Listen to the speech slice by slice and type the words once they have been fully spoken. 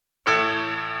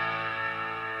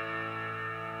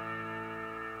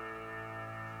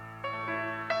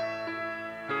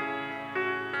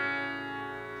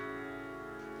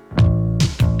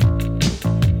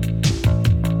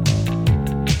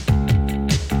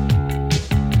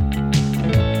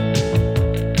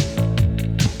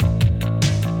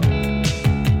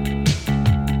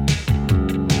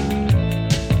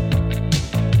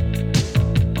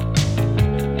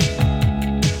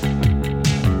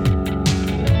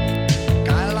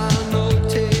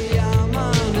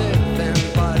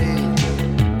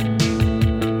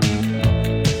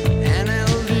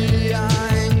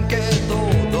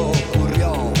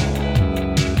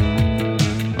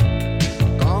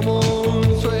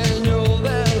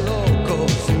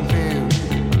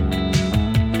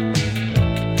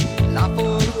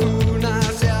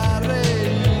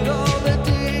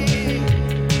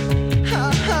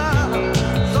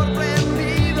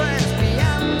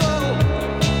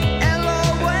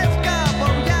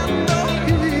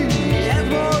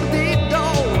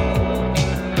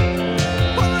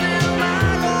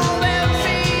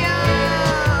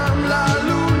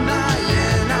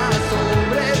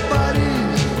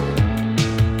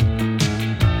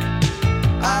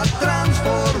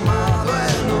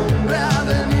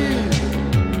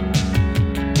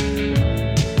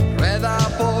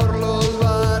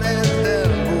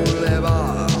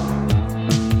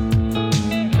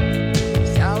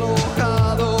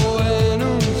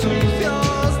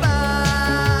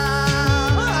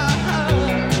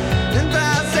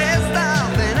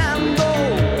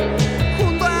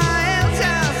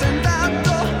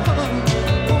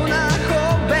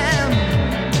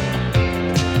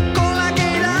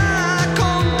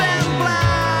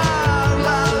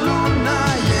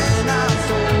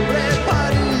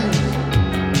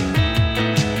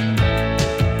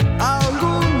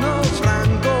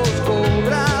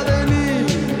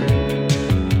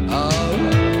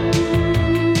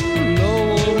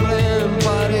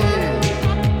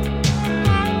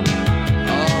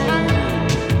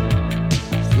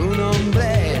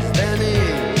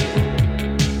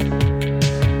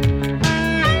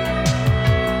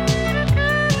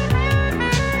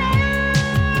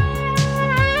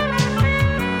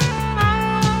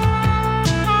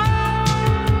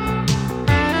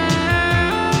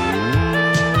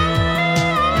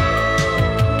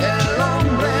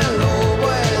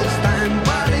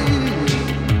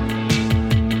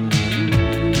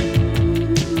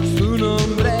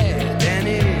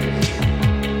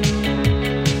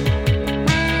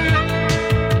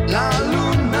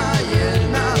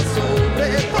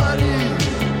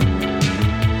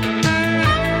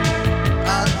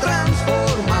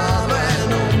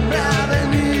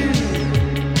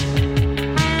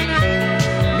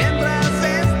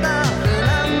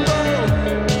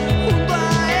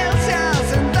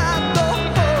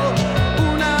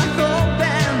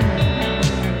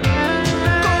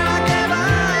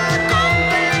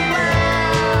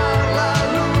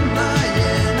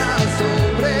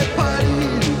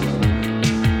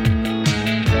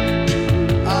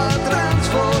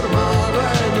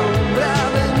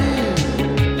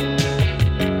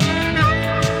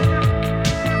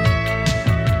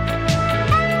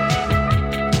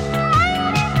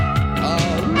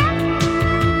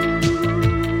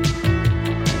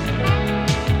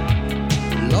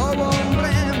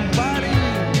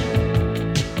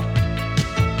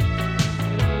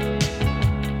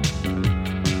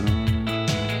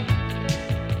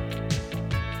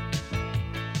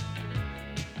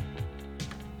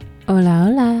Hola,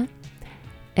 hola.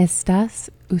 Estás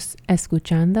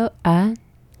escuchando a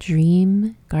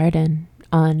Dream Garden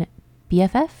on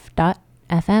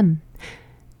BFF.fm.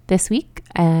 This week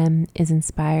is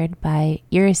inspired by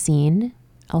Irisine,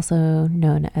 also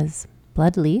known as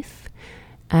Bloodleaf.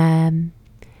 And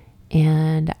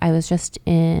I was just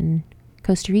in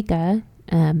Costa Rica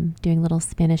doing a little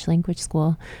Spanish language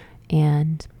school,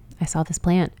 and I saw this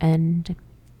plant and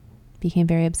became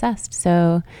very obsessed.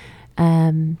 So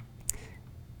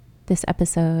this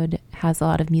episode has a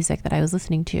lot of music that I was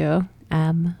listening to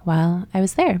while I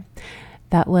was there.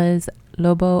 That was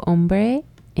Lobo Hombre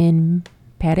in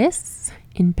Paris,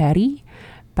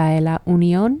 by La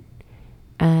Unión.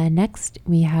 Next,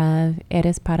 we have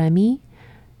Eres para mí,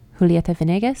 Julieta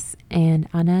Venegas, and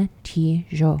Ana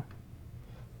Tijoux.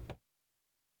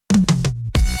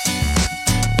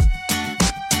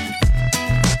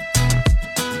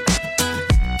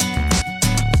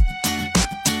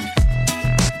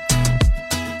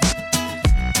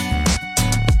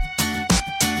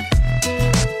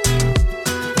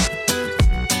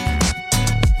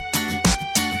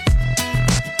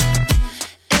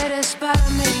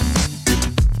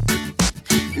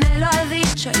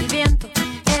 El viento,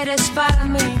 eres para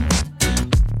mí.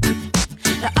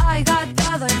 La ha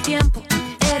gastado el tiempo,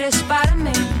 eres para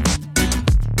mí.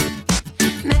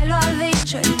 Me lo ha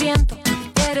dicho el viento,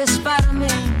 eres para mí.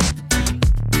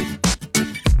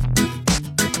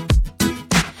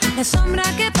 La sombra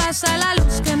que pasa, la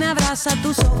luz que me abraza,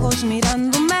 tus ojos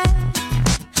mirándome.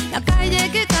 La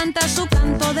calle que canta su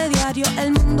canto de diario,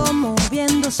 el mundo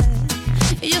moviéndose.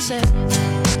 Y yo sé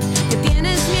que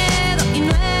tienes miedo y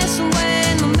no es un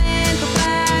buen momento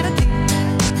para ti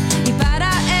y para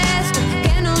esto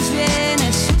que nos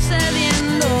viene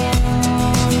sucediendo.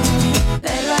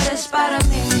 Pero eres para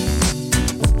mí,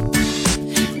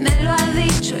 me lo ha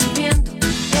dicho el viento,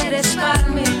 eres para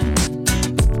mí.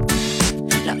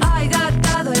 Lo ha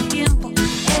gastado el tiempo,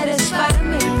 eres para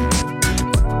mí.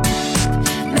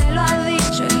 Me lo ha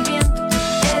dicho el viento,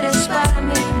 eres para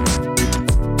mí.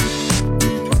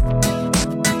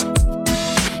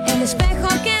 El espejo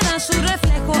que da su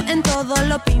reflejo en todo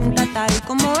lo pinta tal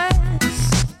como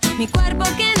es. Mi cuerpo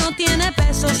que no tiene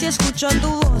peso si escucho tu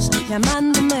voz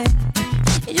llamándome.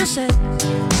 Y yo sé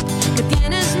que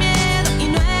tienes miedo y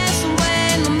no es un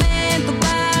buen momento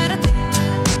para ti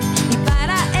y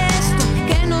para esto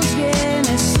que nos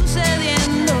viene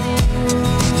sucediendo.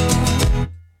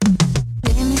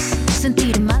 Temes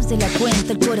sentir más de la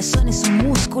cuenta, el corazón es un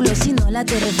músculo, si no la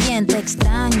te revienta.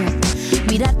 Extraño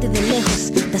mirarte de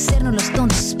lejos, de hacernos los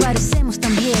tontos, parecemos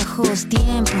tan viejos.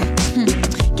 Tiempo,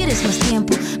 ¿quieres más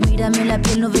tiempo? Mírame la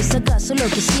piel, ¿no ves acaso lo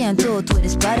que siento? Tú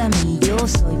eres para mí, yo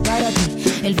soy para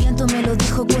ti. El viento me lo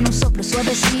dijo con un soplo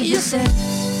suavecito. Y yo sé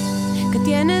que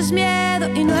tienes miedo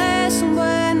y no es un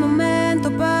buen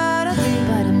momento para ti,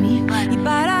 para mí y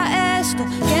para esto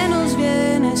que nos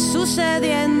viene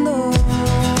sucediendo.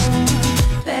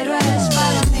 Pero eres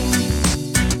para mí,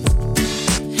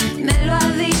 me lo ha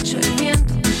dicho el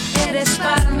viento, eres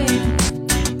para mí.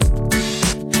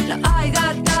 Lo ha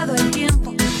gastado el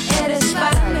tiempo, eres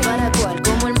para mí. ¿Para cuál?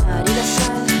 Como el mar y la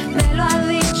sal. Me lo ha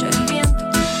dicho el viento,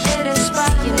 eres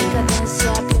para mí. Sigue mi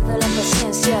cadencia, pierdo la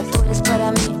paciencia. Tú eres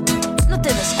para mí, no te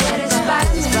das cuenta. Eres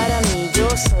para mí, yo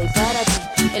soy para ti.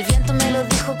 El viento me lo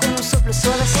dijo con un soplo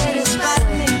suave. Eres para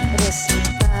mí, eres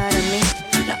para mí.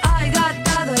 Lo ha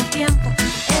gastado el tiempo,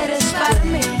 eres para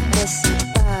mí. Eres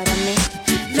para mí.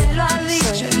 Me lo ha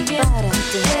dicho el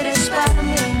viento, eres para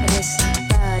mí. Eres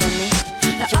para mí.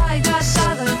 Lo ha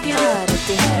gastado el tiempo,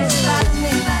 eres para mí.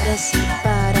 Eres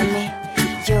para mí.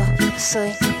 Yo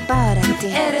soy para ti.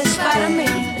 Eres para mí.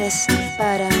 Eres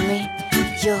para mí.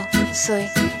 Yo soy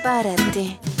para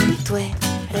ti. Tú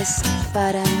eres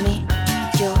para mí.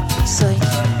 Yo soy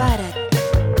para ti.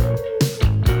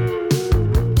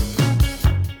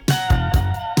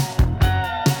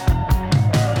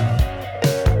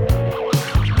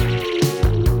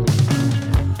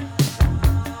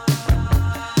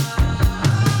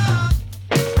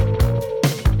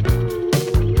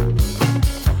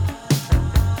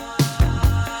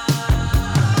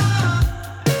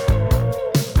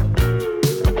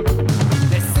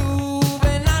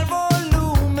 Suben al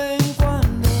volumen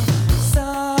cuando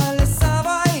sales a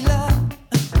bailar.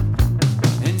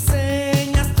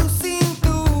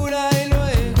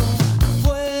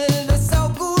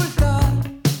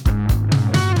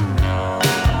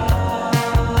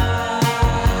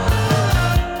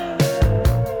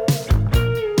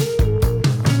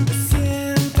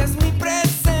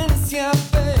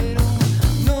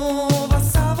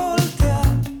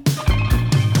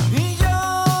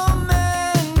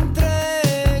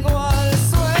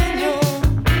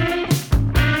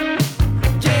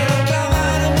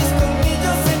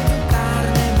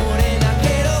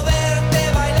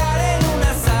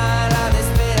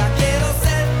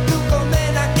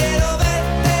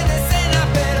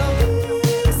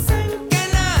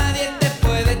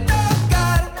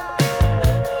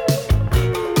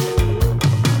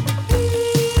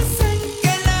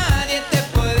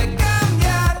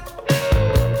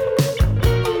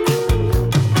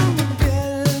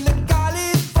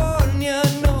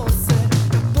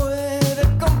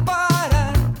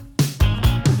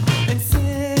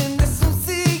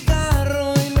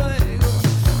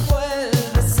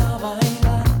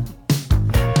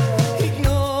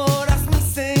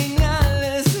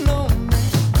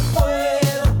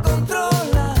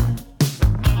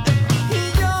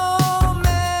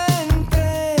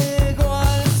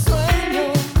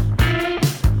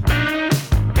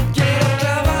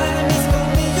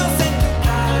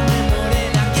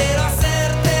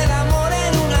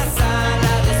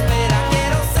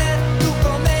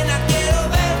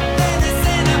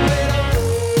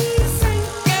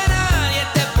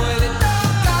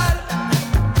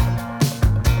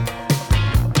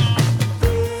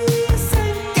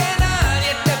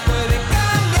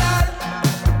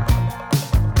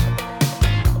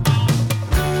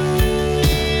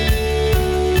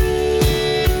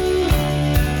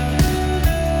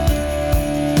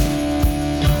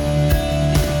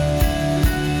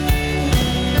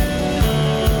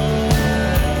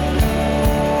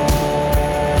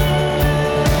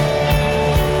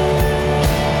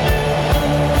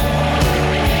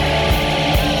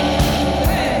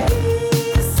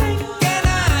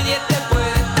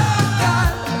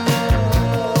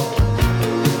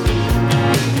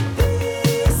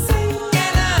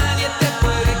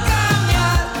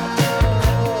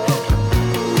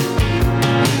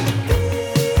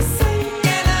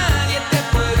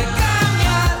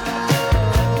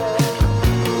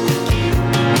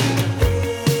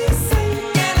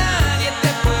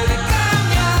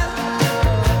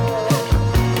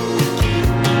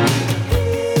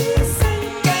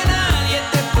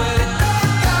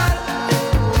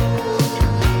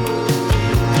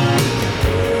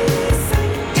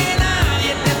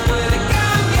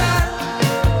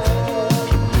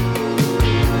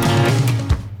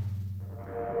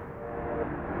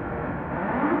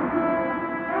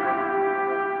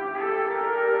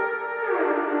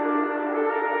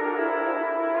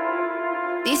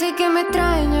 Dice que me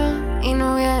extraña y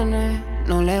no viene.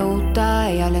 No le gusta,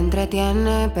 ella le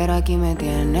entretiene, pero aquí me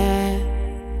tiene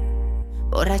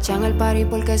borracha en el party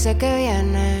porque sé que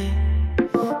viene.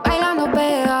 Bailando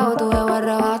pegado, tu ego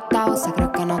arrebatado, se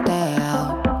cree que no te he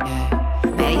dado, yeah.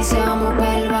 Me dice vamos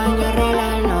pa'l baño a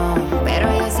arreglarnos,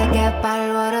 pero yo sé que es pa'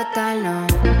 alborotarnos.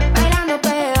 Bailando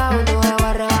pegado, tu ego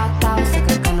arrebatado, se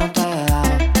cree que no te he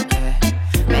dado, yeah.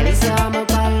 Me dice vamos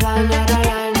pa'l baño a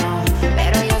arreglarnos,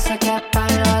 pero yo sé que es pa'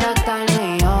 alborotarnos.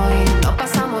 Y hoy nos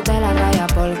pasamos de la raya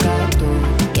porque tú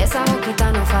y esa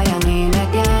boquita no falla ni me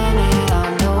tiene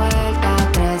dando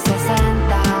vueltas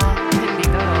 360.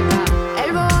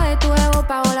 El bobo de tu ego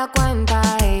pagó la cuenta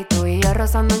y tú y yo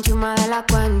rozando en chuma de la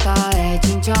cuenta. De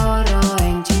chinchorro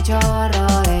en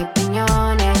chinchorro, de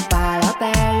piñones pa' la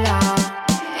perla.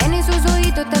 En sus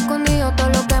ojitos te he escondido todo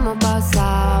lo que hemos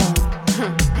pasado.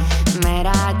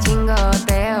 Mera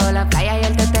chingoteo, la playa y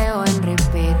el teteo en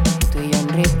repeat, tú y yo en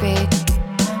repeat.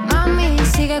 Mami,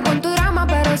 sigue con tu drama,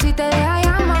 pero si te deja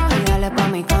llama y dale pa'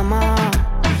 mi cama.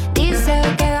 Dice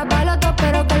que da pa' los dos,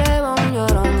 pero que le debo un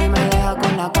llorón y me deja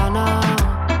con la cana.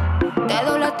 Te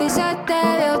doblaste y se te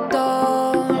dio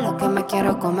todo lo que me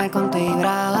quiero comer con tu y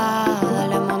braga.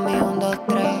 Dale mami, 1, 2,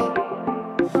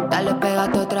 3. Dale,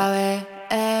 pégate otra vez,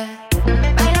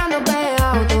 Bailando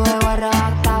pegado, tu ego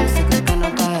arrebatado, sé que no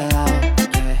te he dado,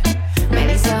 yeah. Me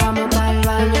dice vamos pa'l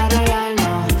baño a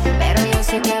arreglarnos, pero yo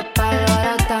sé que es pa'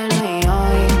 alborotarnos. Y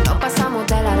hoy nos pasamos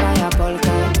de la raya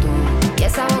porque tú y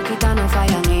esa boquita no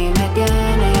falla ni me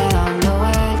tiene dando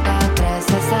vueltas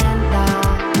 360.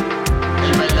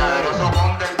 El verdadero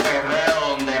sopón del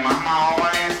perreo, donde más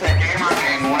jóvenes se queman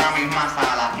en una misma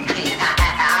sala.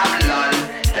 Hablar,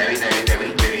 te vi,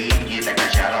 y te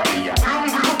caché a la villa.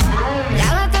 La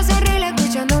gata se ríe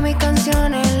escuchando mis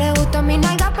canciones. Le gustan mis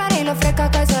nalgas para y lo fresca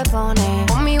que se pone.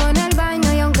 Conmigo en el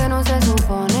baño y aunque no se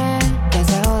supone que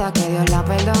se joda, que Dios la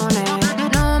perdone.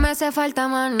 No me hace falta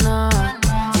más nada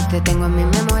si te tengo en mi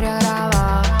memoria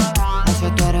grabada. Eso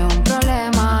tú eres un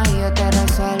problema y yo te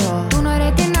resuelvo. Tú no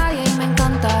eres de nadie y me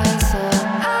encanta eso.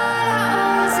 A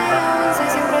las 11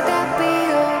 siempre te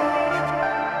pido,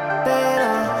 pero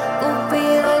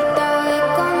Cupido está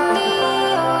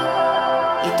escondido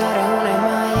y tú eres una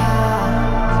malla.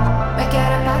 Me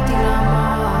quieres pa' ti nada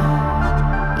más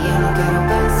y yo no quiero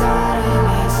pensar en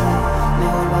eso.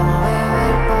 Mejor vamos a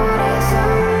beber por eso.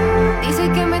 Dice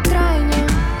que me extraña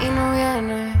y no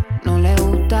viene. No le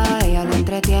gusta, ella lo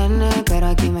entretiene, pero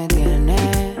aquí me tiene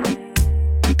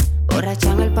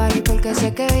borracha en el party porque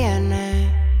sé que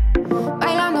viene.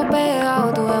 Bailando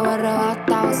pegado, tu ego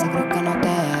arrebatado, se cree que no te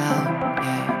he dado,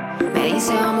 yeah. Me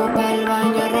dice vamos pa'l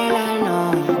baño a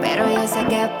arreglarnos, pero yo sé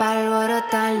que es pa'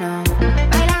 alborotarnos.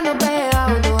 Bailando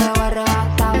pegado, tu ego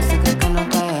arrebatado, se cree que no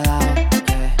te he dado,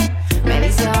 yeah. Me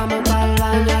dice vamos pa'l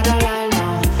baño a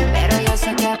arreglarnos, pero yo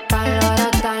sé que es pa'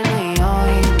 alborotarnos. Y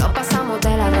hoy nos pasamos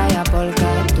de la raya porque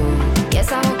tú y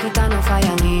esa boquita no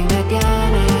falla ni me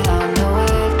tiene dando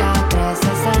vueltas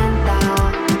 360.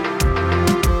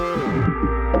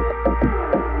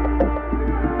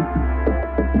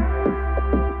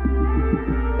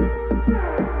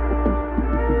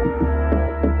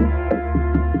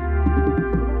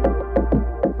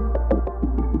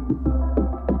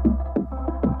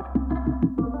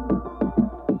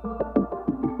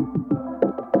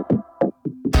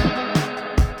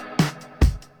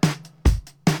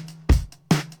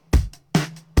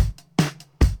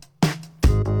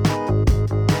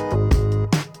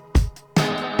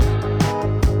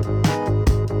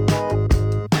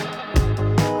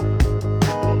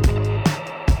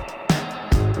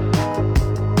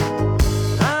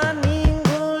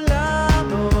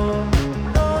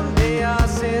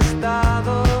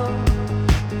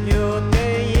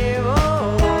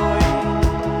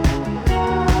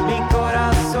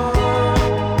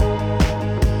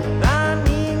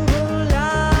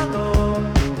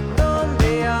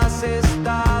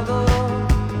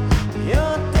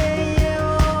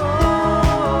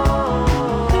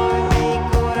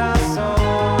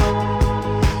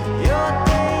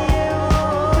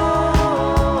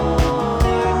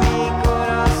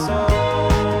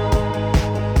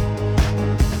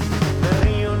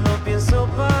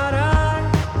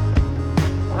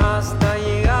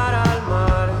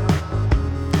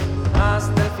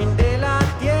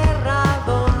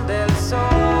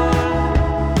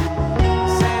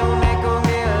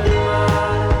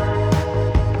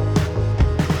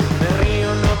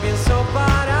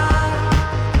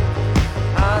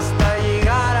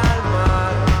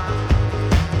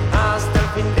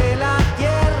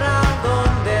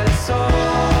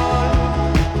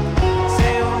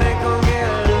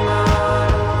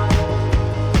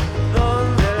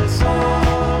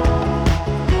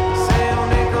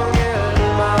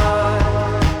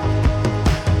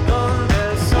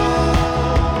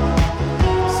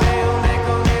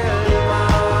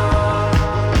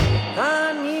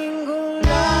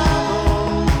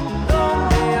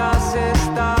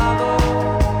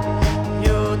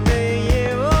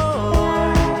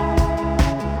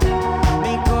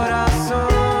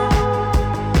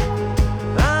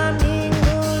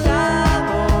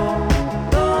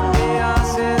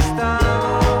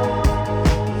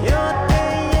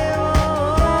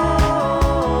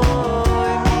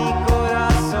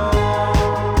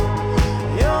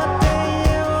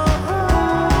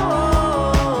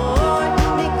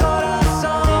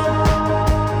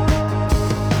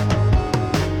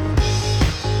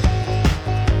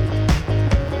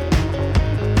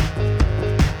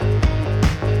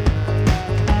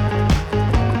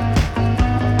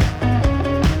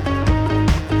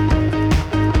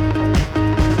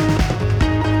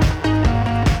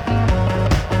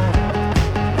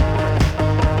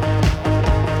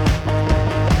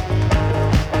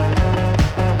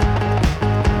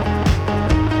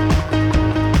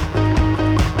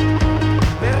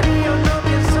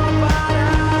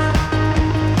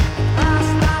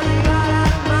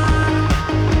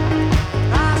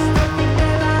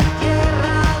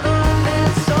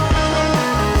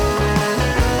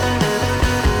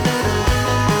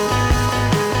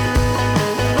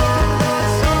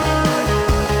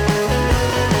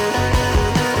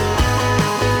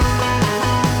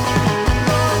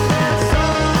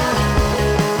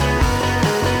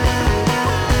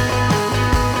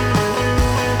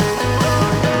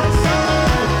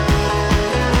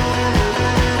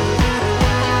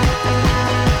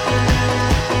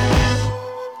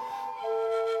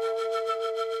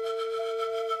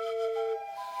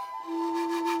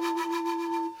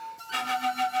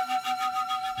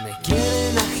 Me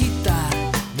quieren agitar,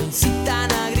 me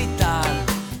incitan a gritar.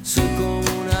 Soy como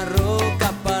una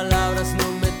roca, palabras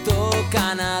no me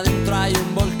tocan. Adentro hay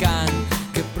un volcán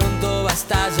que pronto va a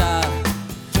estallar.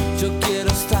 Yo quiero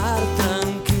estar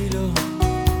tranquilo.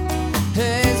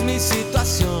 Es mi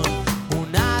situación,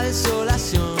 una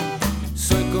desolación.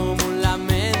 Soy como un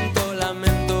lamento,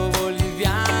 lamento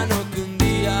boliviano que un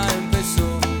día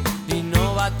empezó y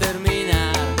no va a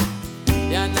terminar.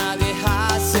 Y a nadie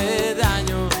hace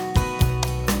daño.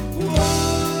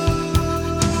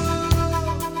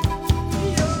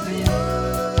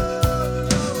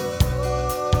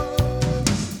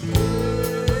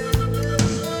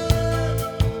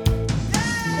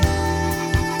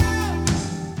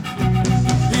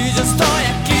 Y yo estoy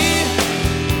aquí,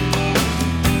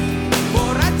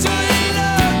 borracho y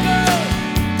loco,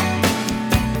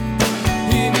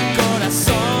 y mi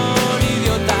corazón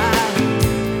idiota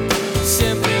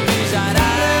siempre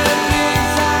brillará.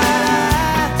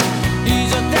 Y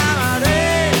yo te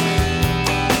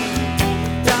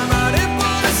amaré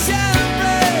por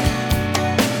siempre.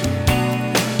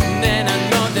 Nena,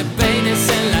 no te peines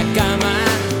en la cama,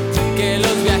 que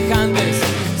los viajantes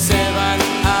se van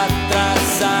a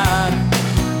atrasar.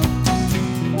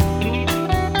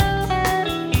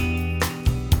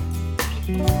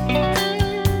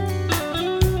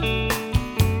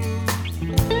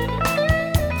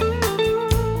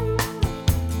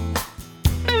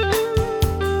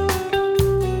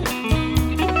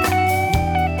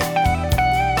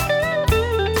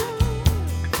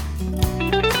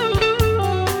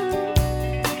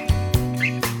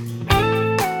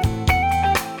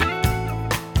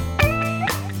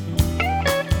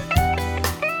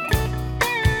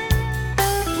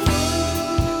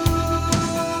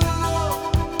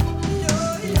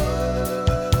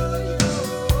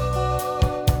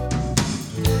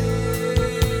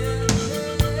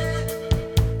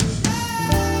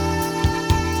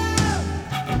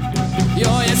 Y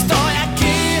hoy estoy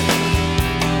aquí,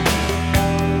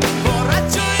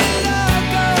 borracho y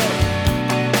loco,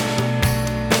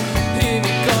 y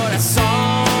mi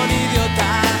corazón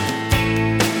idiota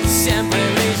siempre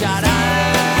brillará.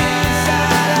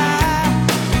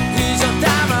 Y yo te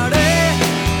amaré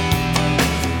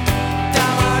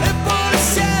por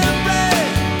siempre.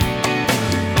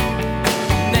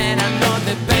 Nena, no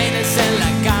te peines en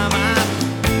la cama,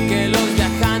 que los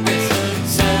viajantes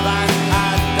se van a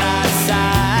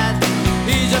atrasar. Y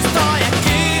yo estoy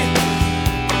aquí,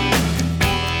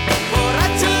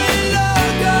 borracho y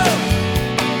loco,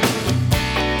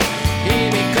 y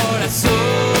mi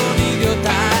corazón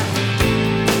idiota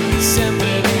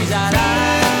siempre brillará.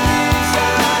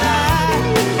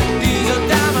 Y yo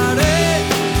te amaré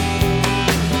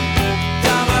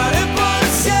por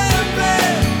siempre.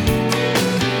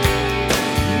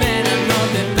 Nena, no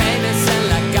te peines en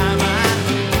la cama,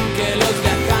 que los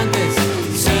viajantes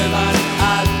se van a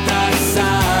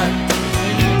atrasar.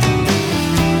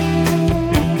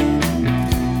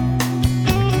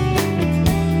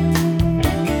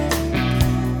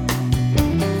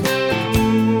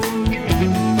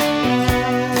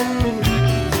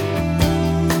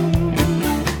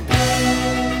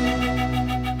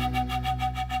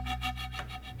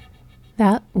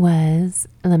 That was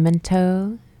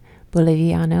Lamento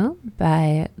Boliviano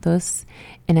by Los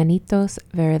Enanitos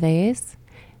Verdes.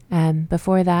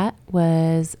 Before that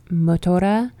was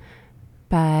Motora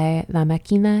by La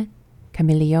Máquina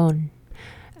Camaleón.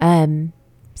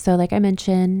 So like I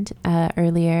mentioned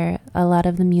earlier, a lot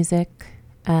of the music,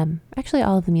 actually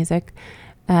all of the music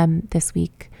this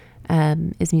week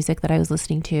is music that I was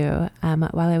listening to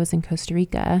while I was in Costa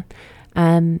Rica.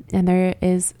 And there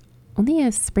is only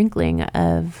a sprinkling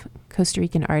of Costa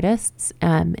Rican artists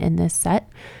in this set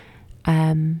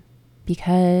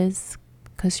because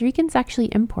Costa Ricans actually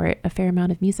import a fair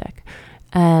amount of music.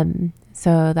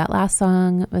 So that last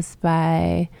song was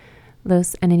by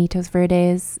Los Enanitos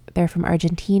Verdes. They're from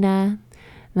Argentina.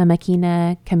 La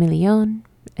Máquina Camaleón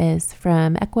is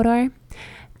from Ecuador.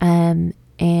 And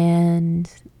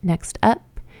next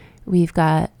up, we've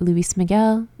got Luis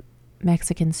Miguel,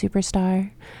 Mexican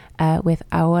superstar, with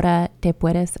Ahora Te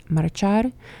Puedes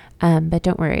Marchar. But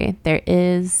don't worry, there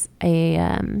is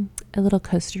a little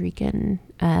Costa Rican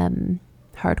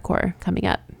hardcore coming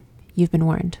up. You've been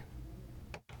warned.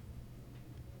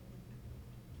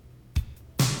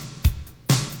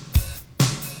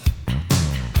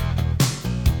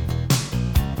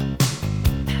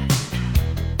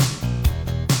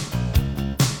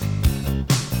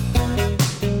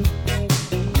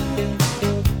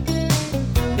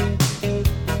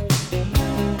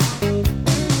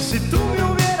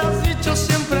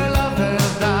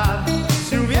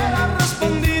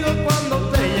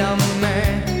 Te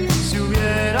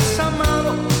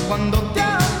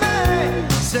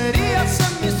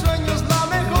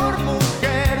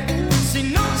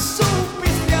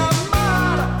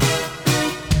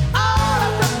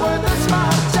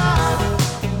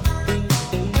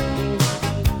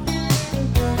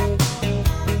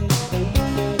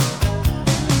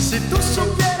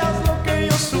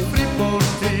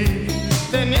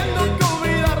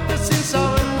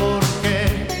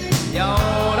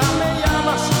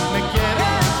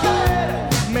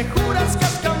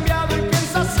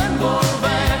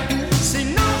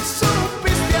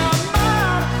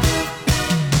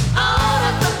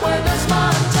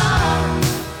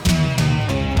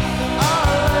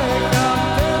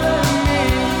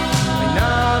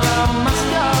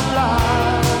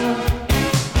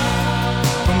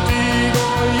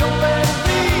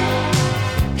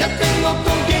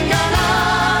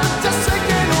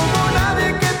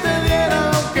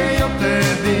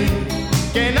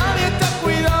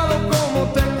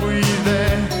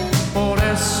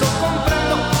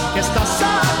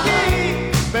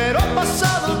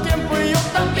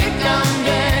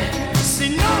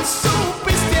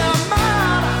supiste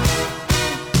amar,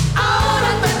 ahora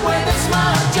te puedes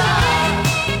marchar.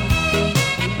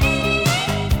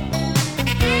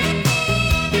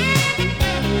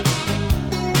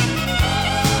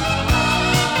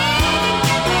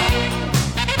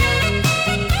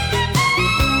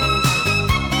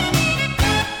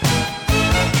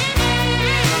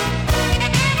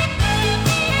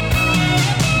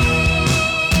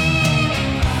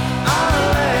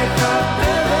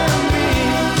 Aléjate de mí,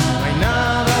 no hay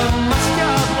nada más que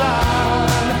hablar.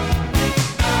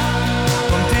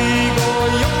 Contigo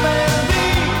yo perdí,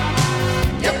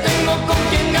 ya tengo con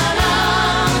quién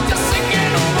ganar. Ya sé que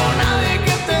no hubo nadie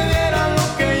que te diera lo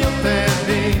que yo te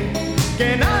di, que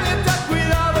nadie te ha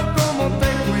cuidado como te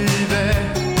cuidé.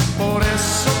 Por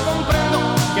eso comprendo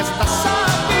que estás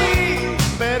aquí,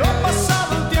 pero ha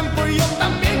pasado el tiempo y yo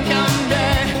también cambié.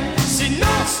 Si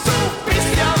no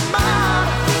supiste amar,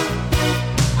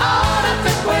 ahora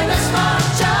te puedes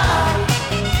marchar.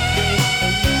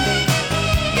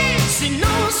 Si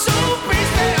no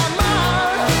supiste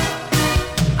amar,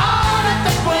 ahora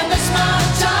te puedes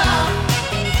marchar.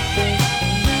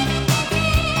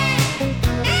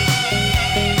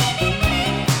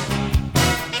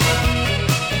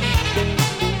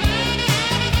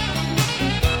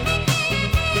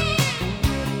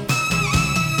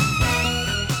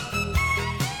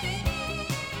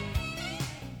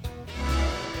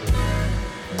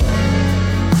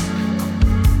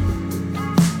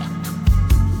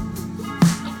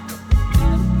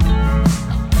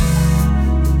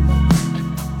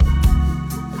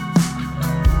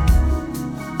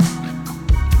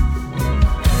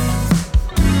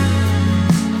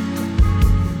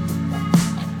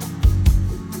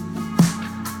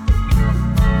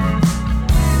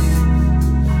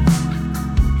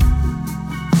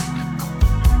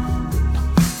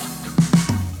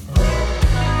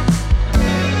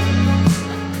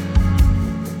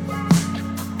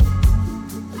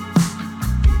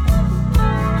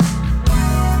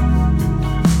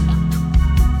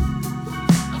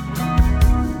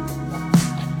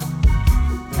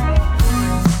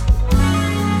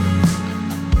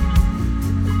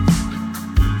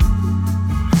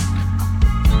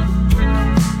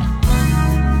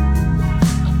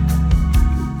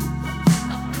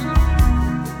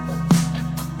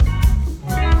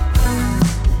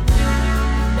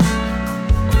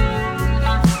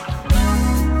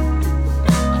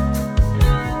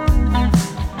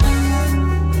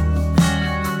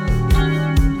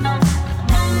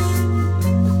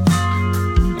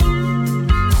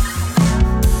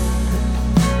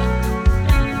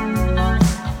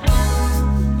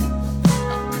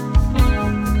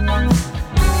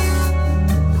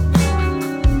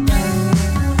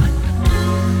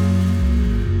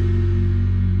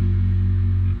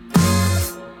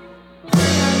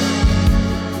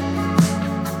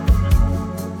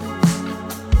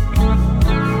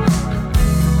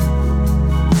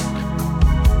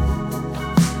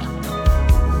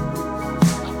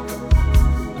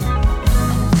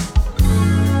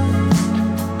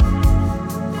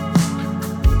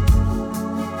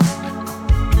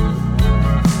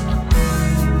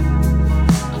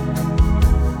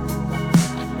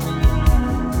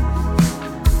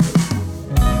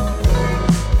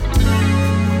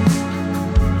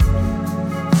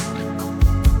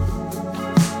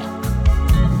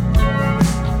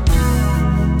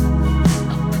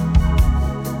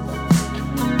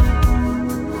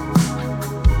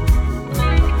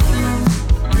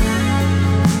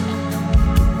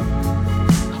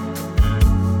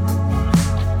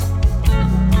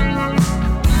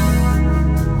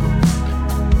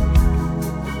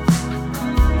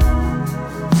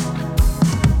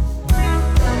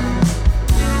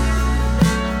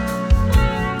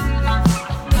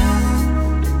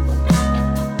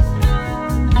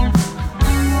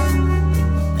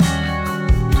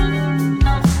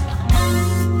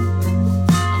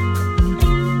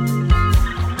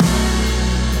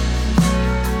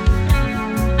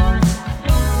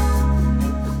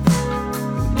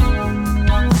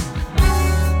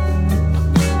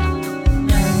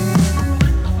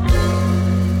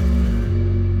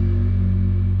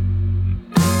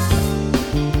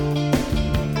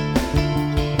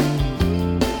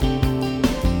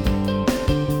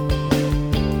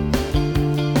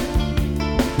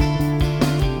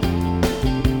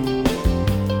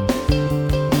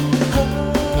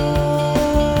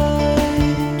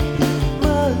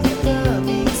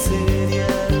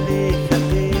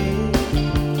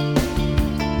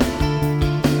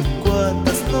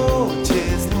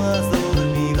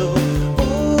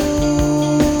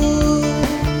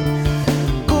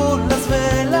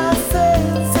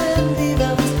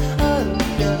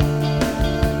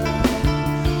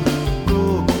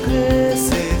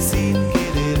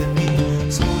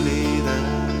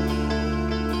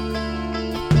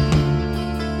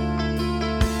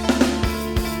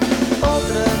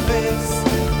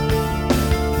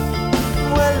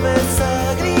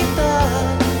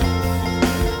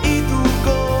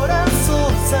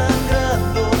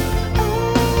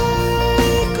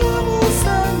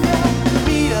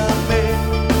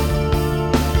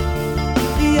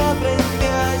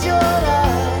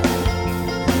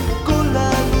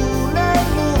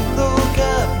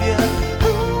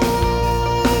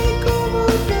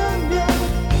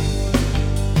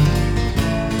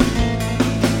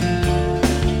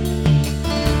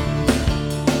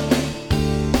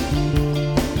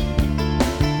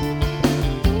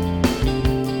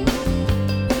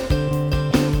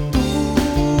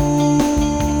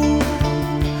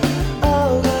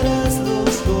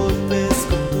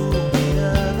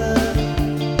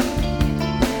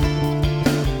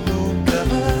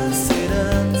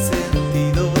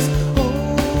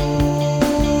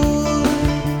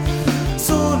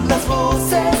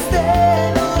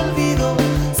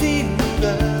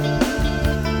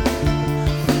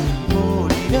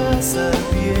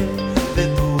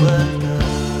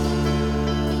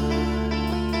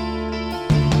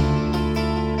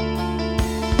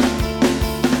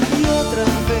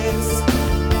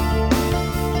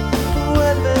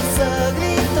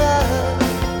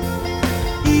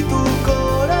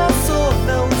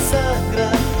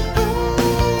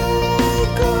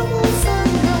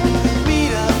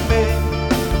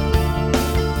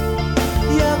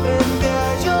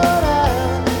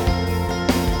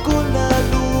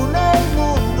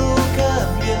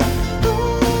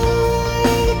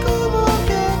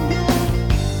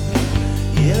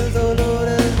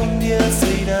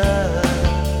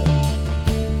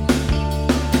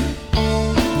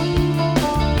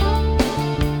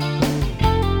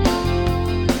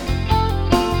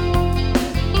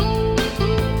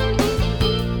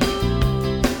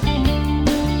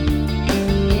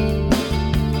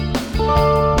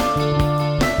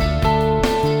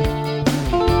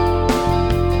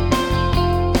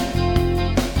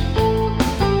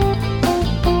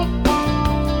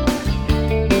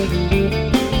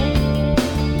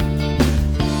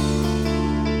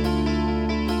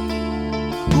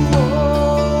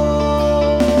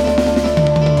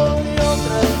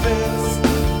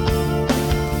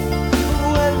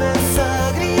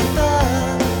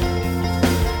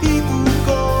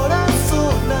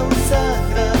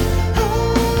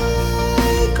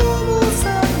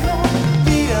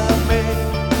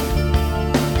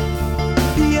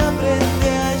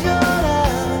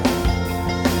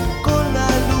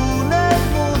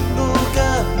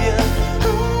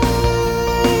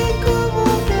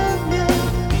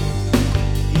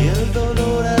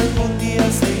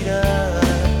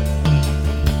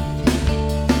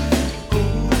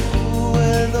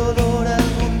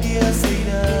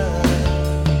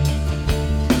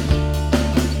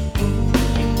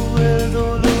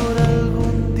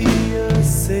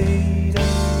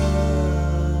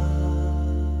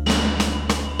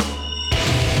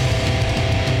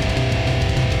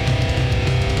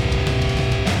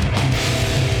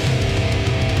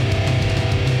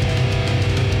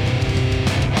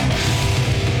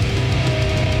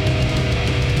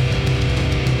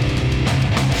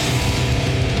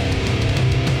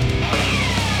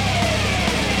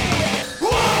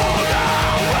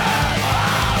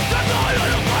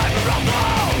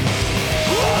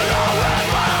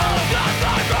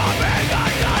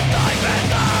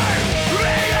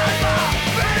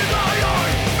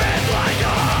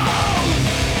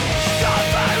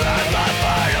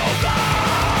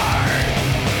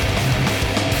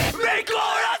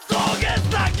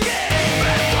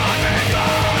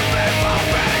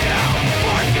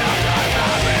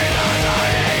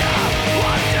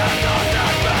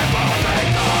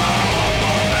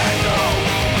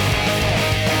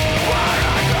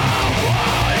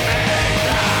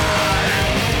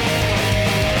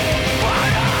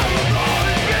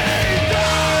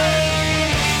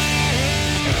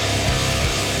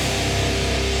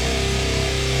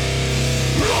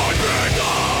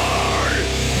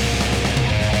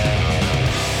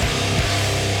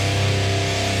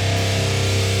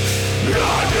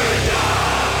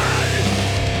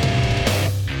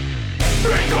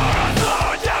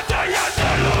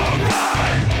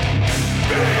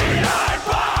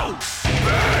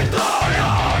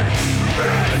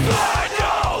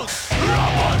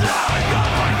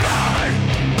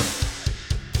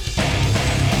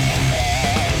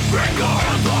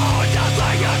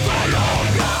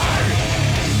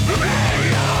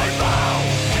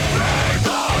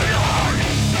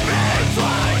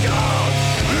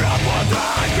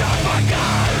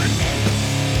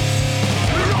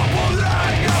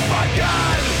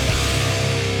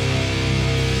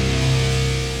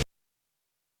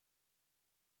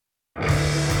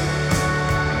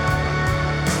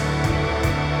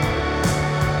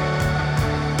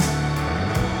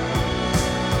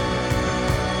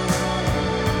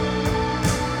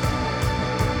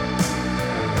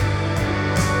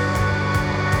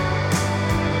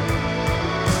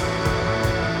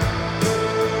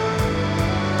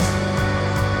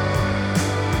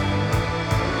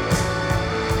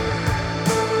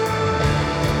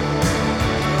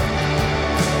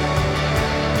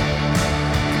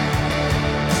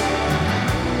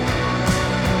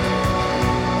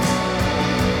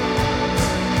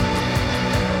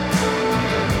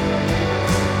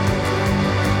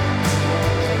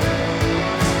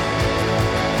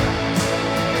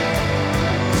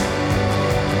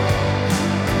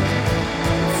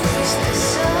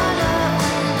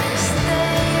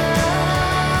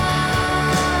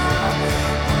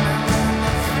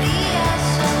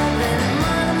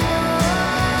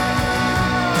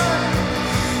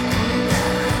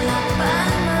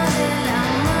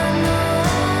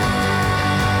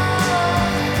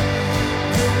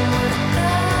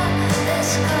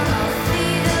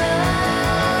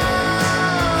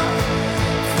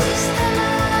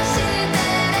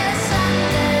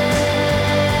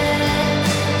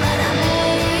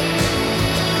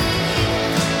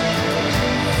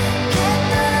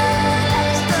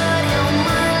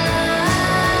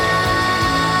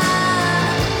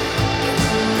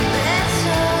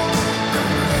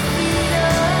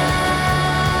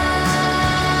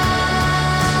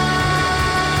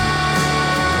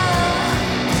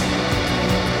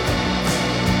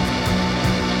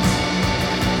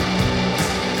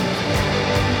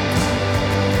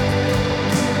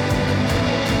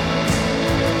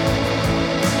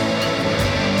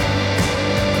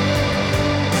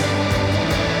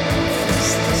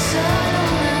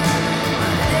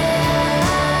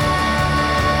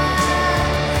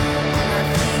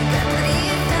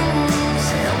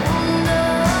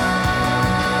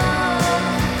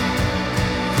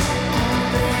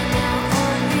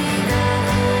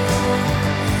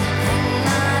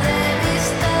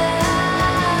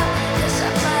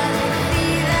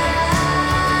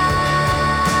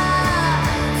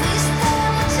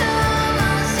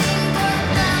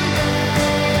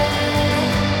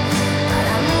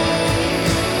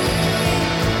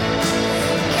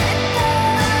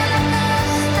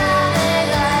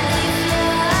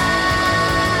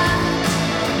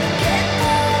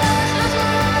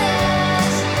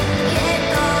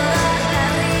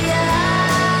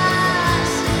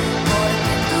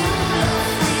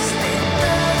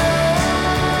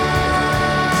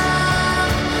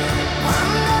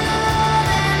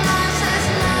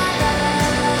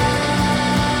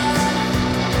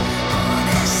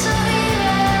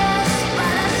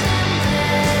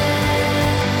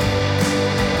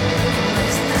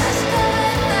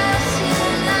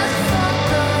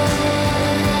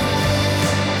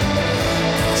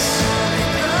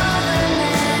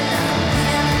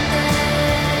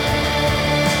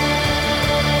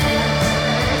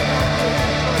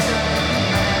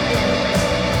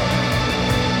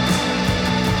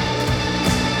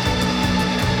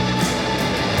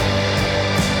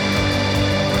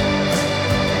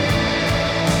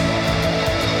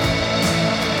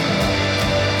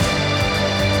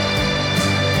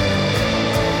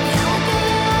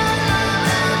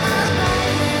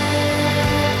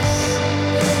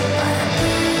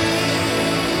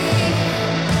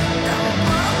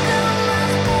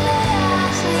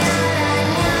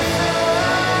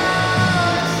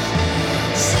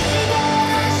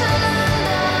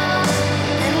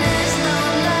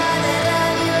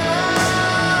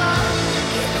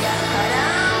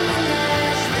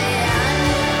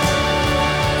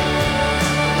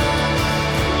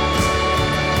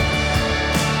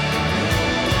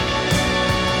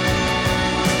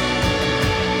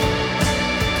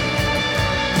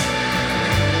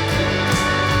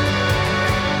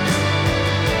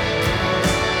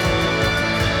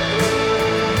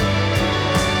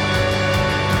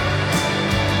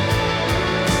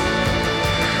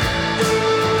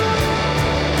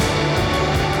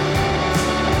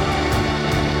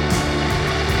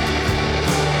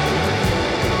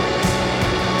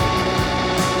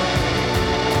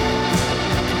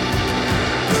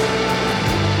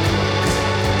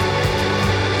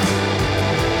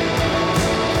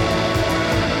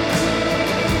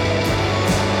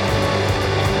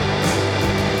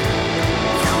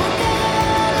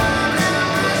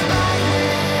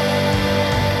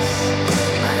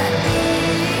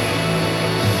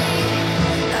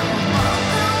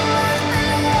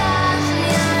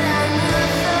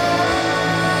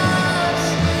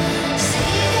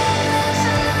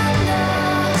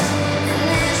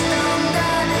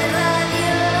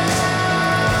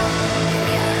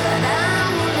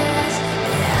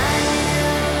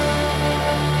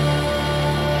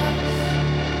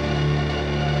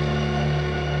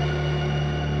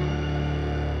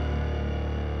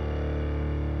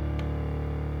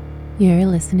 You're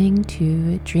listening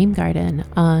to Dream Garden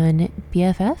on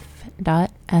BFF.fm.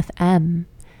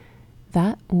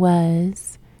 That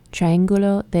was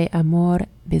Triángulo de Amor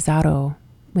Bizarro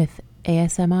with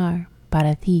ASMR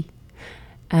para ti.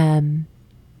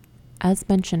 As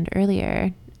mentioned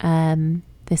earlier,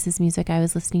 this is music I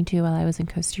was listening to while I was in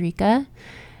Costa Rica.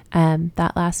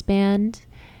 That last band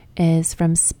is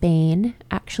from Spain,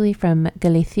 actually from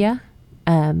Galicia,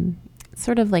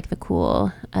 sort of like the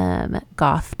cool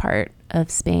goth part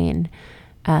of Spain,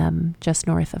 just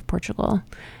north of Portugal.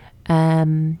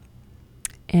 And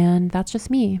that's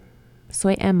just me.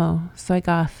 Soy emo, soy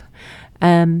goth.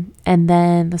 And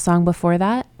then the song before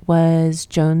that was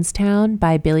Jonestown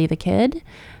by Billy the Kid.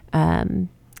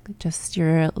 Just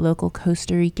your local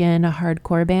Costa Rican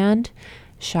hardcore band.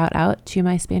 Shout out to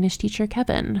my Spanish teacher,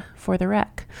 Kevin, for the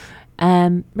rec.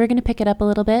 We're going to pick it up a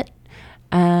little bit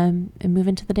and move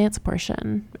into the dance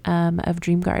portion of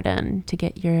Dream Garden to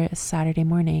get your Saturday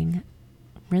morning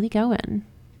really going.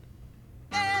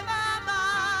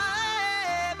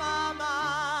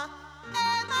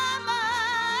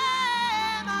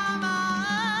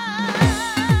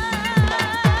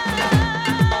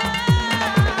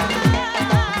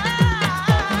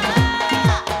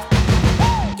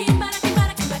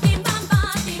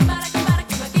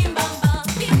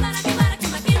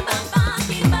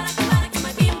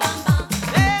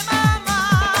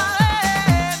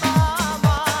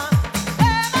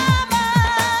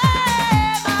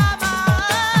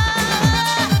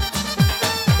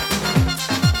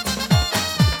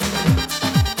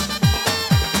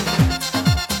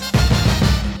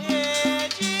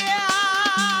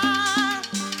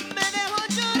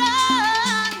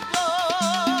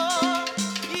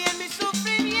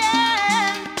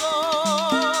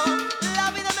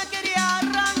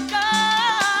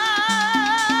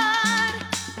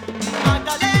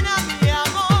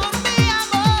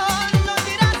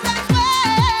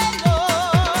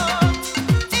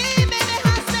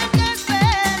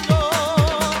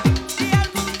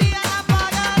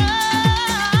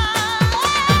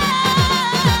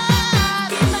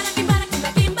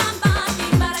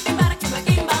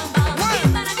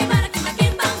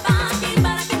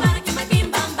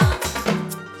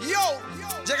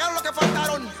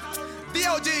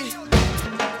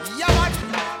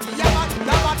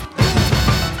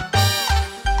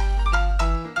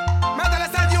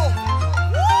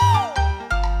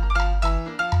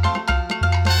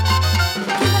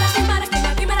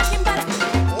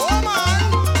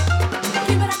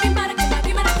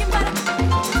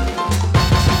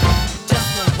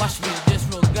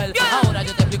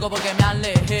 Porque me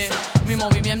alejé, mi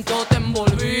movimiento te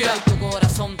envolvía y tu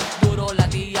corazón duro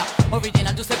latía.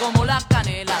 Original, yo sé como la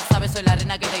canela, sabes, soy la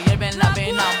arena que te hierve en la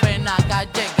vena. Ven acá,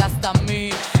 llegaste a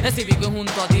mí, el cívico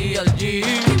junto a ti, el G.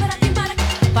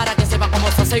 Para que sepa cómo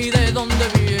se hace y de dónde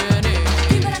viene.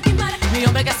 Mi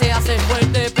hombre que se hace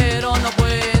fuerte, pero no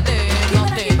puede. No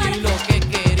te di lo que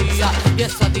quería y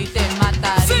eso a ti te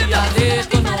mataría. De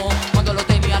esto no, cuando lo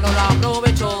tenía no lo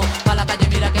aprovechó. Pa' la calle,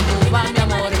 mira que tú vas, mi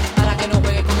amor.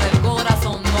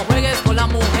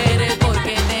 Mujeres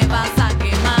porque te vas a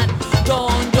quemar. Yo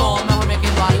mejor me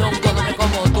quedo alone con hombre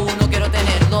como tú. No quiero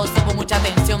tener dos, pon mucha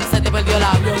atención. Se te perdió el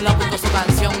avión, la puso su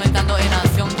canción. Entrando en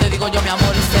acción, te digo yo mi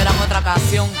amor y será otra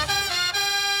ocasión.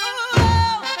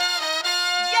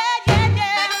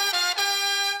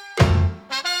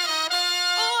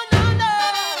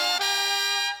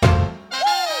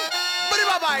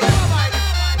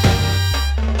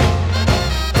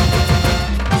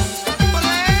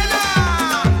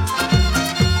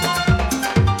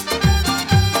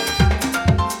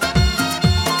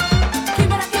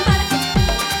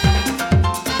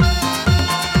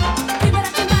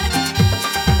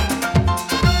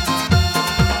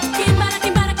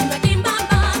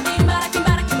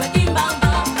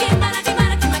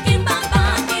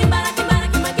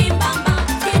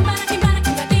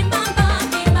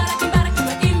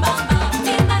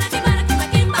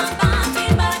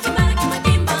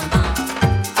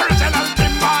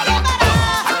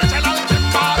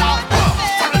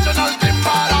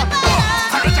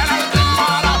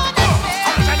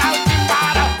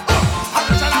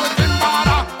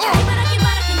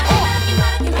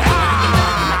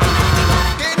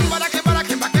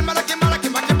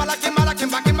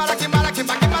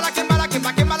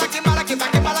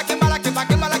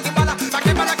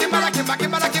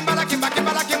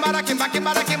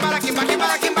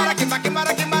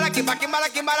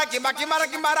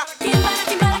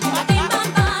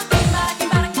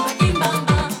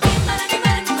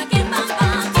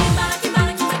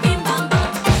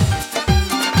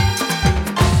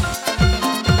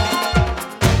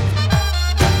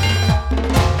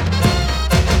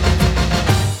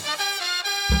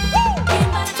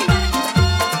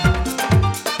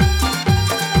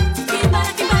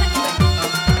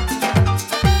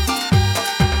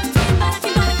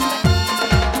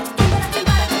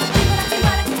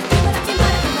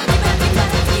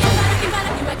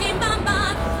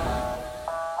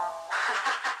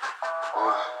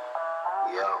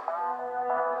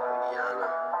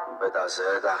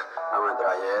 receta, la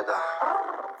metralleta.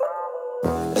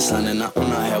 Esa nena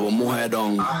una jevo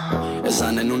mujerón.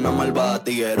 Esa nena una malvada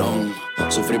tiguerón.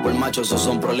 Sufrir por macho, esos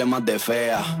son problemas de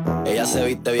fea. Ella se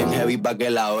viste bien heavy pa' que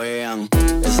la vean.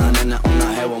 Esa nena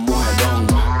una jevo mujerón.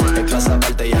 Es clase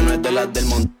aparte, ya no es de las del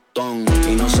montón.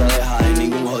 Y no se deja de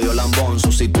ningún jodido lambón.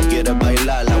 Si tú quieres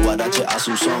bailar, la guarache a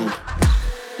su son.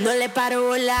 No le paro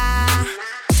bola,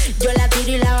 yo la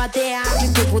tiro y la batea.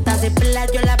 Tu puta se pela,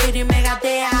 yo la piro y me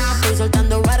gatea. Estoy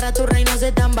soltando barra, tu reino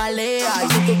se tambalea.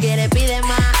 Y si tú quieres pide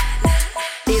más,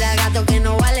 tira gato que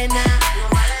no vale nada.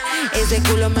 Ese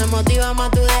culo me motiva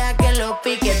más, tú deja que lo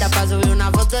pique. Está pa' subir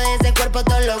una foto de ese cuerpo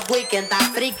todos los weekends, está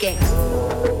frique.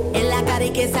 En la cara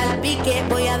y que salpique,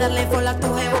 voy a darle follow a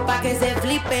tu jevo pa' que se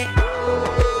flipe.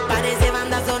 Parece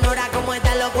banda sonora como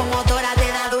esta locomotora, te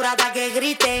da dura hasta que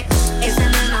grite. Esa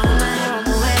nena una jeva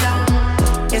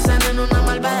mujerón, esa nena una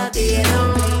malvada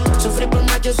tiguerón. Sufrir por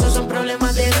machos, esos son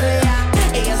problemas de fea.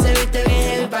 Ella se viste bien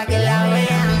heavy pa' que la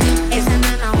vean. Esa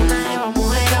nena una jeva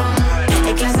mujerón,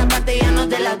 es clase aparte, ya no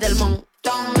de las del montón.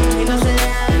 Y no se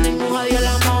deja de ningún jodido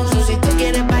lamón. Si tú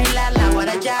quieres bailar, la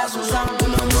guaracha a su son.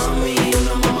 Una mami,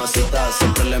 una mamacita,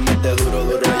 siempre le mete duro,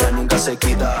 duro, ella nunca se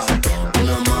quita.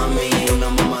 Una mami, una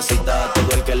mamacita,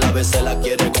 todo el que la ve se la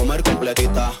quiere comer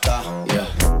completita. Yeah.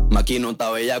 Maquino está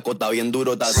bellaco, está bien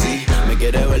duro, está así. Me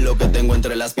quiere ver lo que tengo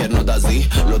entre las piernas, así.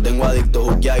 Lo tengo adicto,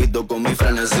 juqueadito con mi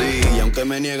frenesí. Y aunque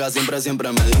me niega,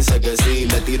 siempre me dice que sí.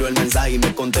 Le tiro el mensaje y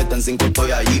me contesta en 5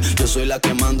 estoy allí. Yo soy la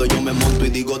que mando, yo me monto y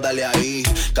digo dale ahí.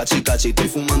 Cachi, cachi, estoy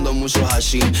fumando mucho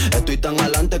hashish. Estoy tan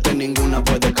adelante que ninguna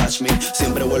puede catch me.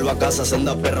 Siempre vuelvo a casa,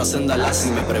 senda perra, senda lassi.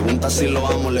 Me pregunta si lo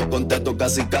amo, le contesto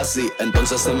casi casi.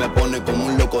 Entonces se me pone como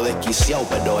un loco desquiciado.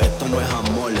 Pero esto no es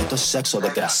amor, esto es sexo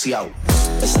desgraciado.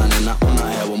 Esa nena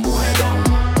una jevo mujerón.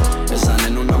 Esa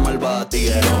nena una malvada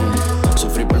tiguerón.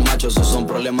 Sufrir por machos, esos son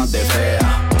problemas de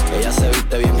fea. Ella se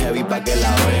viste bien heavy pa' que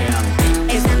la vean.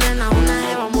 Esa nena una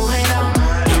jeva mujerón,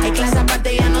 es clase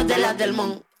aparte, ya no de las del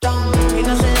montón. Y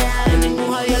no se deja de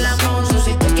ningún jodido lamón.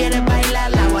 Si tú quieres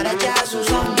bailar, la guaracha a su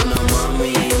son. Una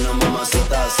mami, una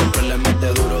mamacita, siempre le mete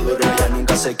duro, duro, ella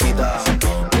nunca se quita.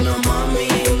 Una mami,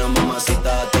 una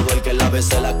mamacita, todo el que la ve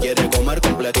se la quiere comer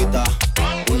completita.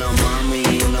 Una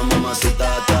mami, una mamacita,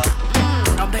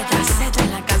 rompe traseta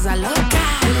en la casa loca.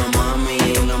 una mami,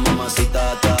 una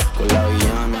mamacita, con la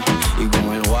villana y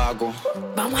con el guaco.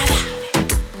 Vamos a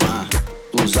darle.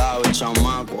 Tú sabes,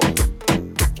 chamaco.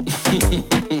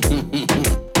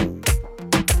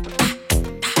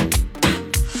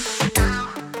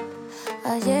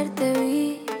 Ayer te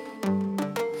vi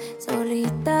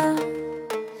solita,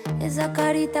 esa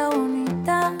carita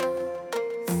bonita.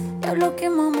 Diablo, que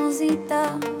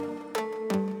mamacita.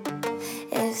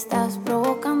 Estás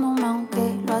provocándome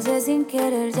aunque lo haces sin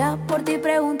querer. Ya por ti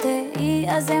pregunté y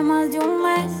hace más de un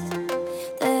mes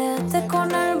te dejaste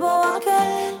con el bobo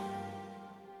aquel.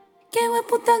 Qué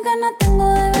hueputa ganas tengo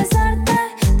de besarte.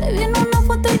 Te vi en una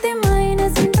foto y te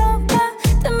imaginé sin ropa.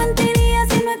 Te mentiría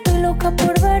si no estoy loca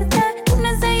por verte. Con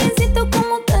ese jeansito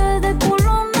como te ves de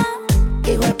culona.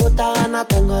 Qué hueputa gana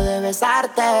tengo de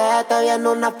besarte. Te vi en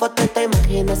una foto y te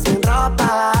imaginé sin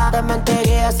ropa. Te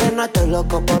mentiría si no estoy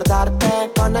loco por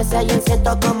darte. Con ese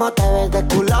jeansito como te ves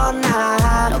de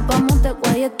culona. Nos vamos de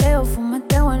guayeteo,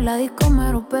 fumeteo en la disco,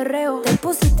 mero perreo. Te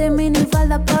pusiste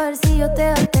minifalda pa' ver si yo te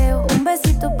gateo. Un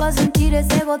besito pa' sentir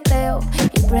ese goteo.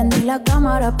 Y prendí la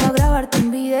cámara pa' grabarte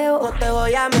un video. No te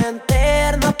voy a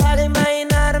mentir, no para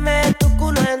imaginarme tu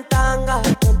culo en tanga.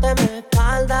 Ponte mi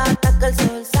espalda hasta que el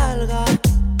sol salga.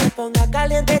 Te ponga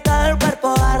caliente y todo el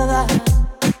cuerpo arda,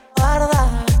 arda.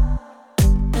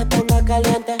 Te ponga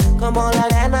caliente como la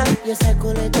arena. Y ese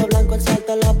culito blanco el sol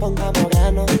te lo ponga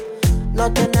moreno.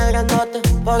 No tiene grandote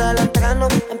por el entreno.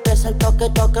 Empieza el toque,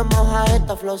 toque, moja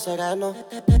esta flow sereno.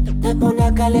 Te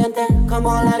pone caliente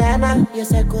como la arena. Y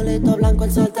ese culito blanco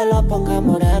el sol te lo ponga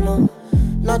moreno.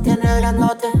 No tiene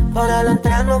grandote por el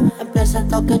entreno. Empieza el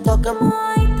toque, toque,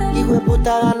 hijo de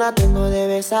puta gana tengo de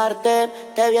besarte.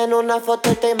 Te vi en una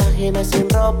foto y te imaginé sin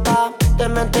ropa. Te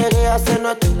mentiría si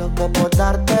no estoy loco por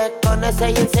darte. Con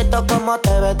ese jeansito como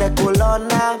te ves de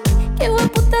culona. Qué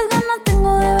hueputas ganas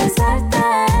tengo de besarte.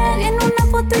 Te vi en una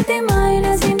foto y te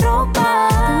imaginé sin ropa.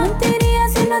 Te mentiría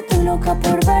si no estoy loca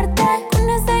por verte. Con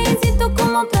ese jeansito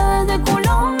como te ves de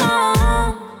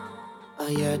culona.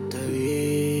 Ayer te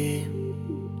vi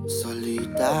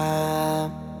solita,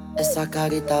 esa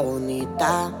carita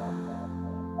bonita.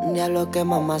 Diablo, que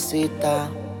mamacita.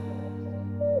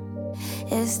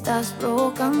 Estás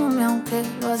provocándome aunque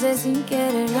lo haces sin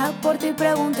querer. Ya por ti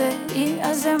pregunté y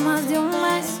hace más de un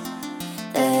mes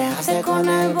te dejaste con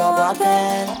el bobo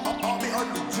aquel.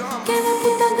 Qué de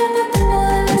puta gana tengo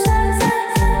de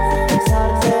besarte.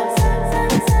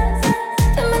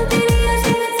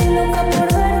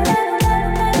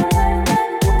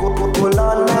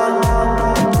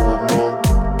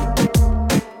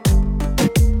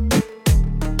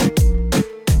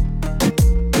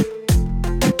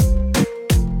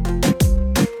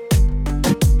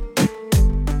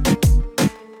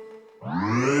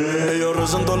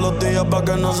 días pa'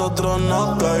 que nosotros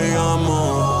nos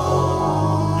caigamos.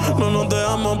 No nos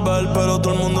dejamos ver, pero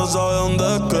todo el mundo sabe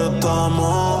dónde es que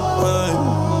estamos. Ey.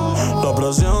 La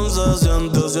presión se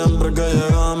siente siempre que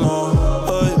llegamos.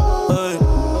 Ey, ey.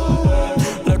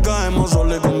 Le caemos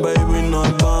solo y con baby nos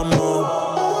vamos.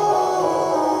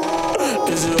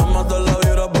 Y si vamos a dar la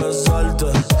vibra a besarte,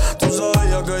 tú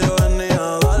sabías que yo venía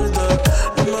a darte.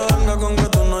 No me venga con que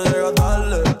tú no llegas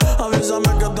tarde. Avísame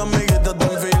que tu amiguita está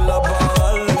en fila pa'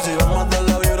 darle. Y si vamos a dar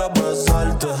la vibra a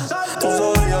besarte, tú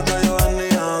sabías que yo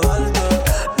venía a darte.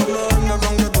 No me venga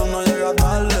con que tú no llegas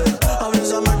tarde.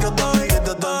 Avísame que tu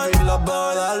amiguita está en fila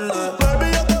pa' darle.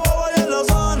 Baby, yo te voy a ir en la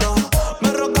zona. Me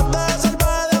rocaste de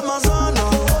salvaje de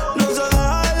Amazonas. No se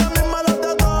deja, ella misma lo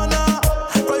detona.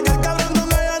 Cualquier cabrón con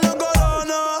ella no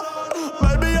corona.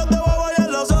 Baby, yo te voy a ir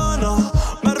en la zona.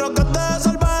 Me rocaste de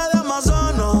salvaje de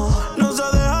Amazonas. No se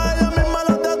deja, ella misma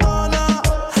lo detona.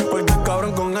 Cualquier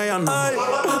cabrón con ella no. Ey,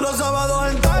 los sábados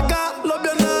en taca, los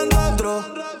viernes en retro.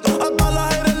 Hasta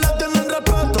las aires le tienen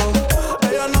respeto.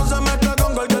 Ella no se mezcla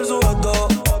con cualquier sujeto.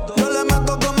 Yo le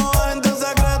meto como agente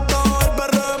secreto. El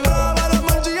perro es bravo, pero es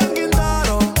Marchi en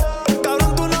Quintero.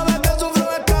 Cabrón, tú no ves que su flow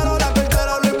es caro. La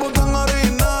cartera Louis Vuitton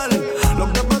original. Lo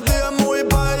que para ti es muy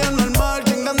pa' ella es normal.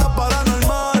 Chingando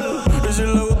paranormal. Y si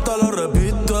le gusta lo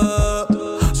repite.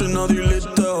 Si no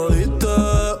diliste, jodiste.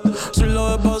 Si lo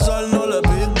ves pasar no le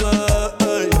pite.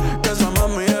 Ey, que esa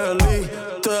mami es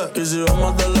elite. Y si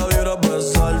vamos a dar la vibra a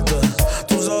besarte,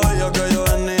 tú sabías que yo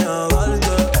venía a darte.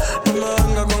 No me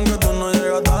venga con que tú no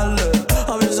llegas tarde.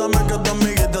 Avísame que tu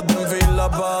amiguita está en fila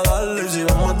pa' darle. Y si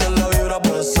vamos a dar la vibra a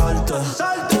besarte,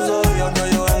 tú sabías que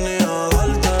yo venía a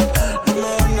darte. No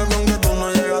me venga con que tú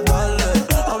no llegas tarde.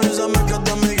 Avísame que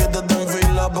tu amiguita está en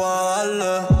fila pa'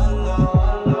 darle.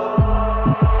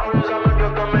 Avísame que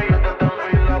tu amiguita está en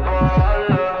fila pa'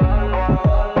 darle.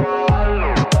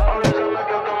 Avísame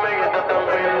que tu amiguita está en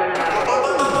fila.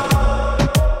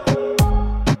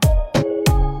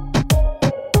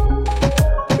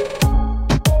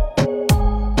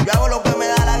 Yo hago lo que me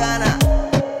da la gana,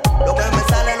 lo que me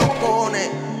sale los cojones.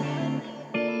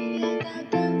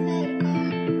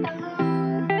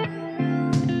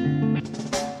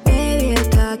 Baby,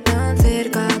 está tan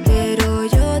cerca, pero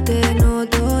yo te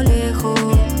noto lejos.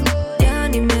 Ya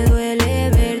ni me duele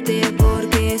verte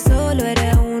porque solo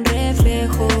era un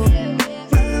reflejo.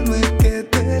 Mano, es que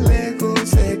te lejos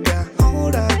seca,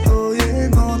 ahora estoy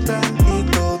en otra. Y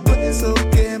todo eso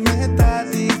que me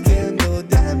estás diciendo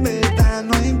ya en verdad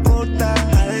no importa.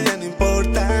 Ahora ya no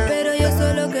importa. Pero yo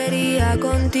solo quería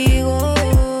contigo.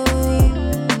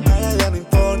 Ahora ya no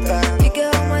importa. ¿Y qué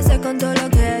vamos a hacer con todo lo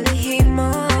que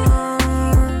dijimos?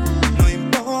 No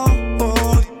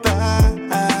importa.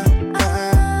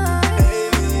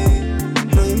 Baby,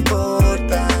 no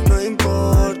importa, no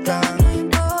importa. No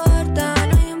importa,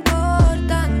 no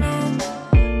importa,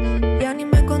 no. Ya ni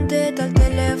me contesta el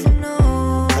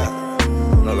teléfono.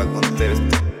 No la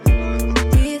contestes.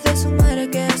 Dice su madre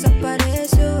que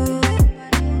desapareció.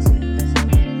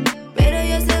 Pero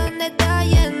yo sé dónde está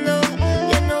yendo.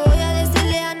 Ya no voy a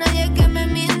decirle a nadie que me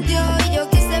mintió. Y yo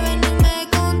quise venirme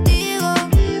contigo,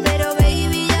 pero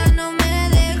baby ya no me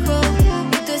dejó.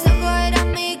 Y tus ojos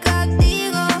eran mi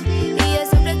castigo. Y yo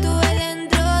siempre estuve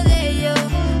dentro de ellos.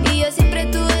 Y yo siempre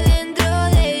estuve dentro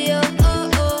de ellos. Oh,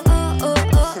 oh, oh, oh,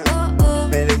 oh, oh, oh.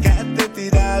 Me dejaste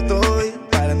tirado y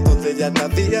para entonces ya te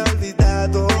había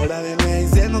olvidado. Ahora viene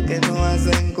diciendo que no has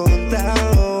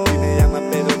encontrado. Y me llamas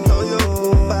pero estoy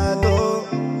ocupado.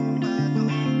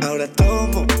 Ahora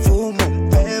tomo, fumo,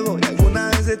 bebo y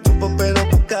algunas veces chupo pero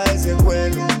busca ese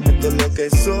juego. Esto es lo que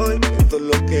soy, esto es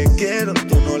lo que quiero.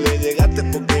 Tú no le llegaste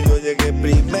porque yo llegué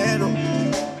primero.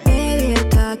 Baby,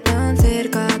 está tan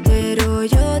cerca, pero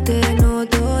yo te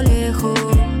noto lejos.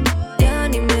 Ya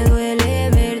ni me duele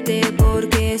verte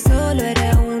porque solo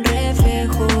era un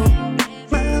reflejo.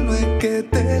 Mano, es que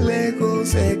te lejos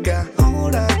seca,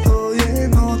 ahora estoy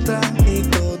en otra. Y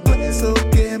todo eso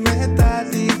que me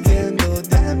estás diciendo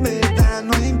ya en verdad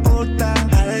no importa.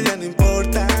 Ahora ya no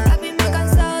importa. Papi, me he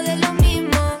cansado de lo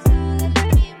mismo.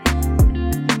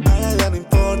 Ahora ya no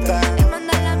importa. Te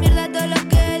manda a la mierda todo lo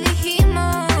que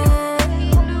dijimos.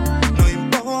 No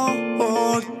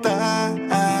importa.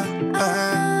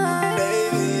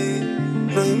 Baby,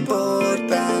 no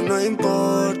importa, no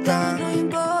importa. No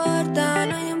importa,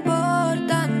 no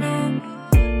importa, no.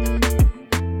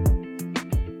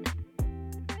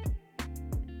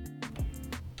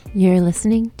 You're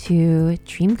listening to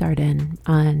Dream Garden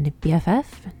on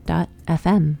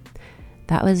BFF.fm.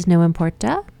 That was No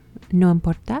Importa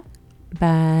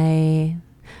by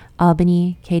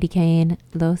Albany, Katie Kane,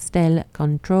 Los del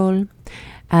Control.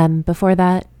 Before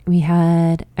that, we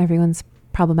had everyone's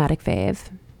problematic fave,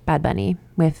 Bad Bunny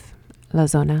with La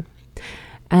Zona.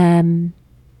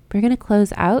 We're going to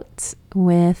close out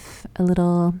with a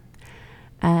little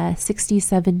 60s,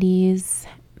 70s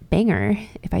banger,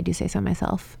 if I do say so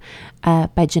myself,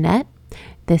 by Jeanette.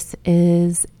 This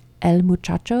is El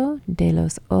Muchacho de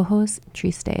los Ojos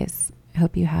Tristes. I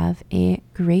hope you have a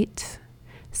great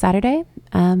Saturday,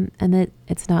 and that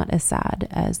it's not as sad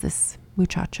as this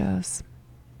Muchachos.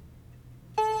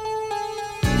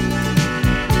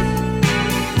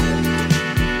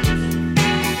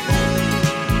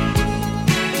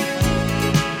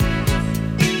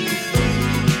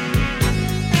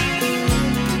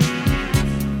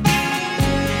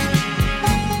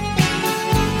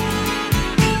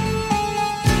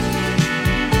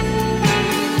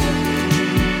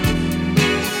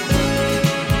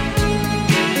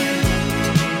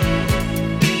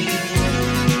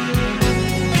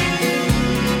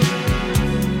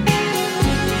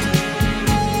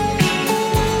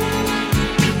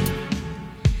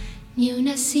 Ni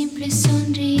una simple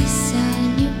sonrisa,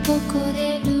 ni un poco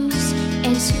de luz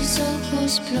en sus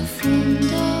ojos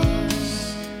profundos,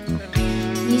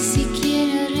 ni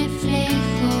siquiera el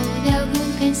reflejo de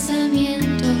algún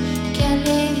pensamiento que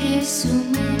alegre su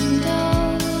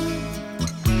mundo.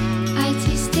 Hay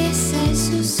tristeza en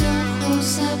sus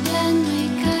ojos, hablando y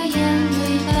callando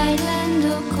y bailando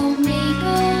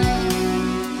conmigo.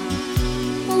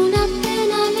 Una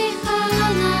pena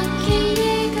lejana que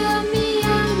llega a mi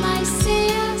alma y se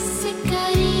hace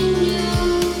cariño.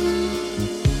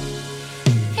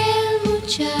 El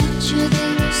muchacho de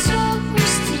los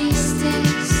ojos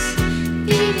tristes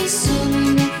vive solo y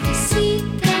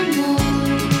necesita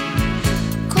amor,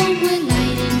 como el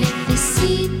aire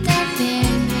necesita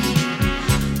verme,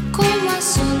 como a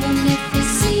solo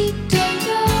necesito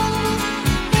yo.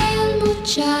 El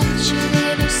muchacho de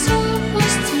los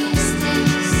ojos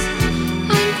tristes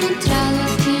ha encontrado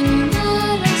al fin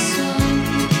una razón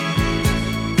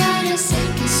para hacer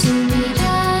que su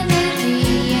mirada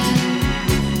ría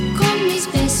con mis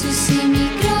besos y mi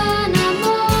gran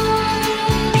amor.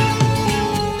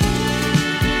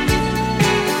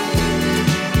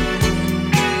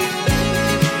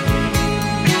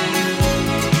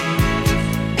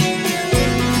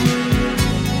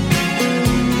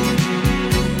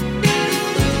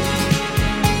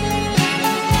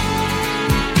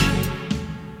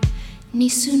 Ni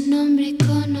su nombre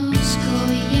conozco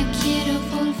y ya quiero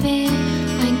volver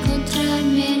a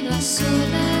encontrármelo a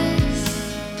solas,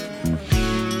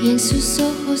 y en sus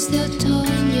ojos de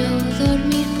otoño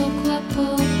dormir poco a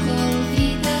poco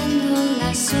olvidando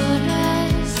las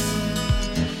horas.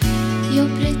 Yo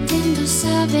pretendo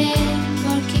saber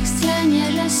por qué extraña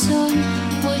razón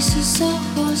hoy sus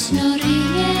ojos no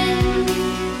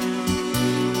ríen.